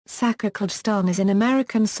Sacha Kljestan is an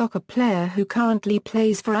American soccer player who currently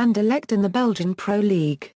plays for Anderlecht in the Belgian Pro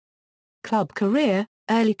League. Club career.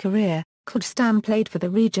 Early career, Kljestan played for the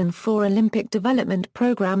Region 4 Olympic Development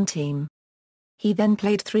Program team. He then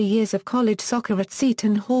played 3 years of college soccer at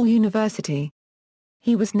Seton Hall University.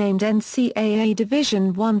 He was named NCAA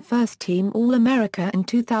Division I First Team All-America in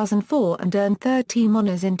 2004 and earned third-team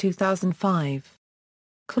honors in 2005.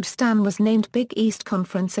 Kljestan was named Big East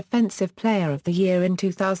Conference Offensive Player of the Year in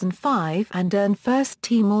 2005 and earned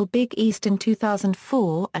first-team All-Big East in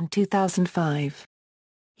 2004 and 2005.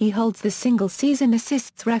 He holds the single-season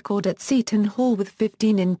assists record at Seton Hall with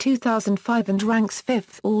 15 in 2005 and ranks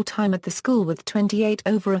 5th all-time at the school with 28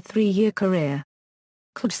 over a 3-year career.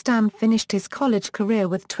 Kljestan finished his college career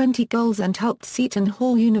with 20 goals and helped Seton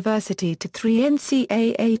Hall University to 3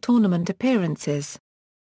 NCAA tournament appearances.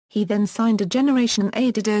 He then signed a Generation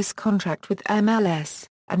Adidas contract with MLS,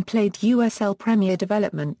 and played USL Premier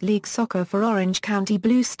Development League Soccer for Orange County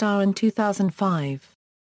Blue Star in 2005.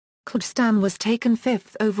 Kljestan was taken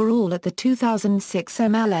 5th overall at the 2006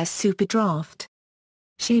 MLS Super Draft.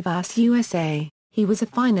 Chivas USA. He was a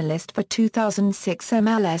finalist for 2006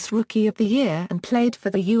 MLS Rookie of the Year and played for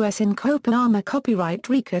the U.S. in Copa Ama Copyright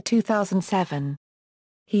Rica 2007.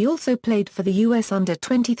 He also played for the U.S.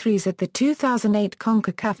 Under-23s at the 2008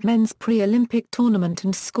 CONCACAF Men's Pre-Olympic Tournament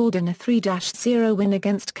and scored in a 3-0 win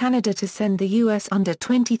against Canada to send the U.S.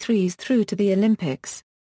 Under-23s through to the Olympics.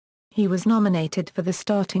 He was nominated for the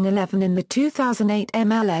starting 11 in the 2008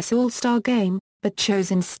 MLS All-Star Game, but chose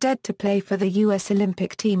instead to play for the U.S.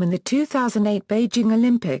 Olympic team in the 2008 Beijing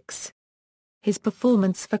Olympics. His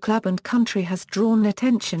performance for club and country has drawn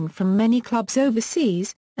attention from many clubs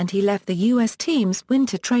overseas, and he left the U.S. team's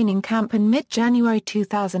winter training camp in mid-January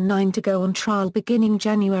 2009 to go on trial beginning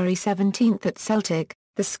January 17 at Celtic,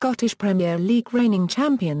 the Scottish Premier League reigning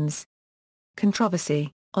champions.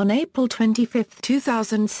 Controversy. On April 25,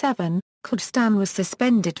 2007, Kljestan was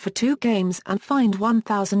suspended for 2 games and fined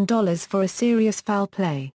 $1,000 for a serious foul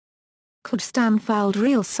play. Kljestan fouled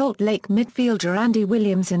Real Salt Lake midfielder Andy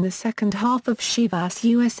Williams in the second half of Chivas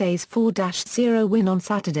USA's 4-0 win on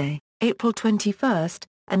Saturday, April 21,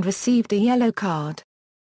 and received a yellow card.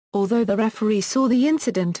 Although the referee saw the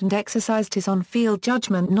incident and exercised his on-field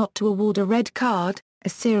judgment not to award a red card, a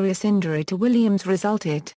serious injury to Williams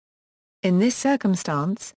resulted. In this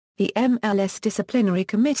circumstance, the MLS Disciplinary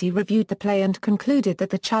Committee reviewed the play and concluded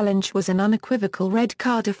that the challenge was an unequivocal red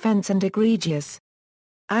card offense and egregious.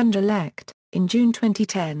 Anderlecht. In June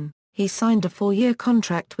 2010, he signed a 4-year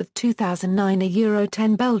contract with 2009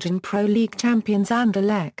 Euro-10 Belgian Pro League champions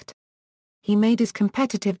Anderlecht. He made his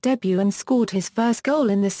competitive debut and scored his first goal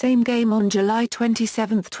in the same game on July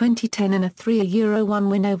 27, 2010 in a 3-1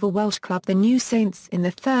 win over Welsh club the New Saints in the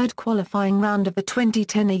third qualifying round of the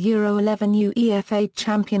 2010 Euro-11 UEFA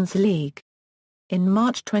Champions League. In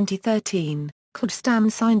March 2013,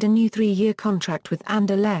 Kljestan signed a new 3-year contract with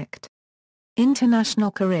Anderlecht. International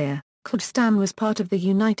career. Kljestan was part of the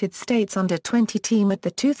United States Under-20 team at the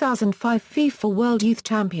 2005 FIFA World Youth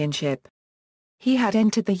Championship. He had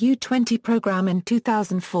entered the U20 program in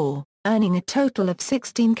 2004, earning a total of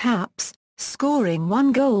 16 caps, scoring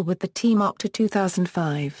 1 goal with the team up to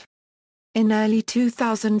 2005. In early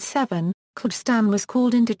 2007, Kljestan was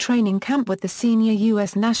called into training camp with the senior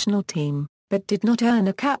U.S. national team, but did not earn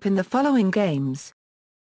a cap in the following games.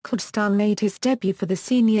 Kljestan made his debut for the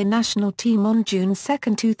senior national team on June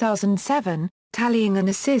 2, 2007, tallying an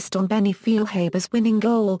assist on Benny Feilhaber's winning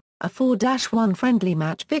goal, a 4-1 friendly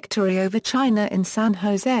match victory over China in San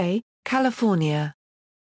Jose, California.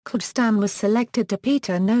 Kljestan was selected to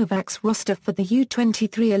Peter Novak's roster for the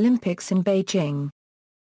U23 Olympics in Beijing.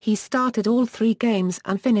 He started all 3 games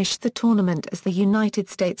and finished the tournament as the United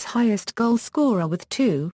States' highest goal scorer with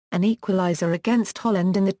 2, an equalizer against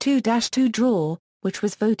Holland in the 2-2 draw, which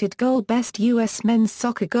was voted goal best U.S. men's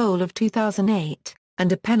soccer goal of 2008.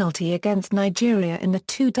 And a penalty against Nigeria in the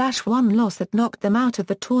 2-1 loss that knocked them out of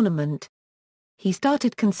the tournament. He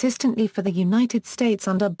started consistently for the United States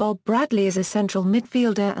under Bob Bradley as a central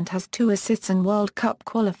midfielder and has 2 assists in World Cup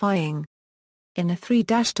qualifying. In a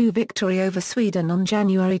 3-2 victory over Sweden on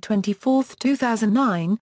January 24,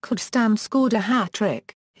 2009, Kljestan scored a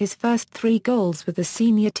hat-trick, his first 3 goals with the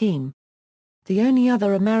senior team. The only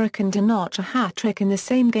other American to notch a hat-trick in the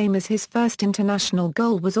same game as his first international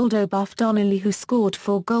goal was Aldo Buff Donnelly, who scored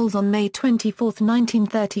 4 goals on May 24,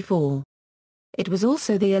 1934. It was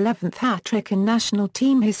also the 11th hat-trick in national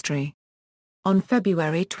team history. On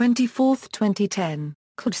February 24, 2010,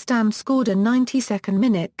 Kljestan scored a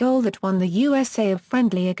 92nd-minute goal that won the USA a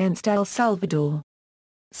friendly against El Salvador.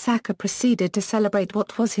 Sacha proceeded to celebrate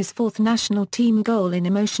what was his 4th national team goal in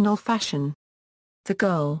emotional fashion. The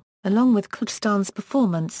goal, along with Kljestan's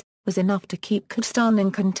performance, was enough to keep Kljestan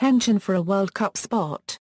in contention for a World Cup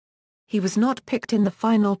spot. He was not picked in the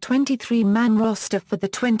final 23-man roster for the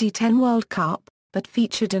 2010 World Cup, but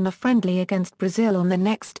featured in a friendly against Brazil on the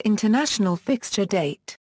next international fixture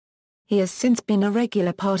date. He has since been a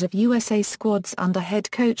regular part of USA squads under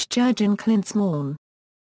head coach Jurgen Klinsmann.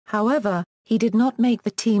 However, he did not make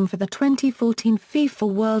the team for the 2014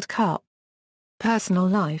 FIFA World Cup. Personal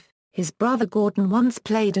life: his brother Gordon once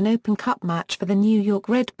played an Open Cup match for the New York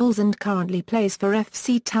Red Bulls and currently plays for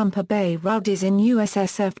FC Tampa Bay Rowdies in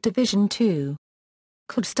USSF Division II.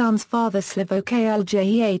 Kljestan's father Slavko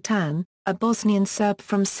Kljestan, a Bosnian Serb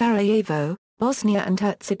from Sarajevo, Bosnia and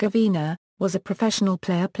Herzegovina, was a professional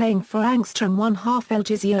player playing for Angstrom 1/2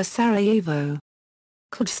 Elgizia Sarajevo.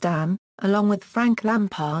 Kljestan, along with Frank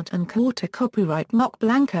Lampard and co-author copyright Mock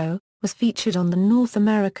Blanco, was featured on the North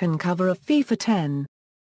American cover of FIFA 10.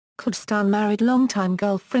 Kljestan married longtime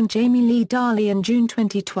girlfriend Jamie Lee Darley in June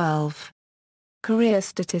 2012. Career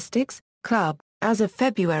statistics: Club, as of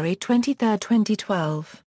February 23,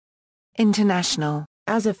 2012. International,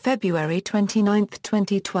 as of February 29,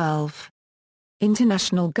 2012.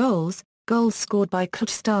 International goals: goals scored by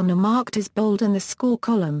Kljestan are marked as bold in the score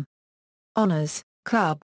column. Honours: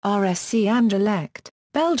 Club, RSC Anderlecht,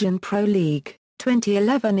 Belgian Pro League,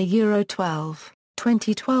 2011 a Euro 12,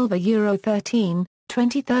 2012 a Euro 13,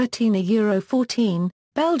 2013 a Euro 14,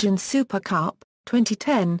 Belgian Super Cup,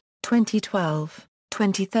 2010, 2012,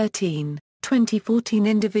 2013, 2014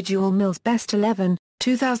 Individual Mills Best 11,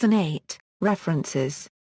 2008, References.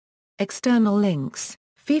 External links: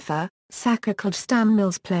 FIFA, Sacha Kljestan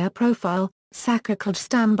Mills Player Profile, Sacha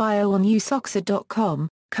Kljestan Bio on ссаːʃə.com,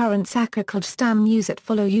 current Sacha Kljestan news at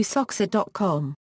followussaːʃə.com.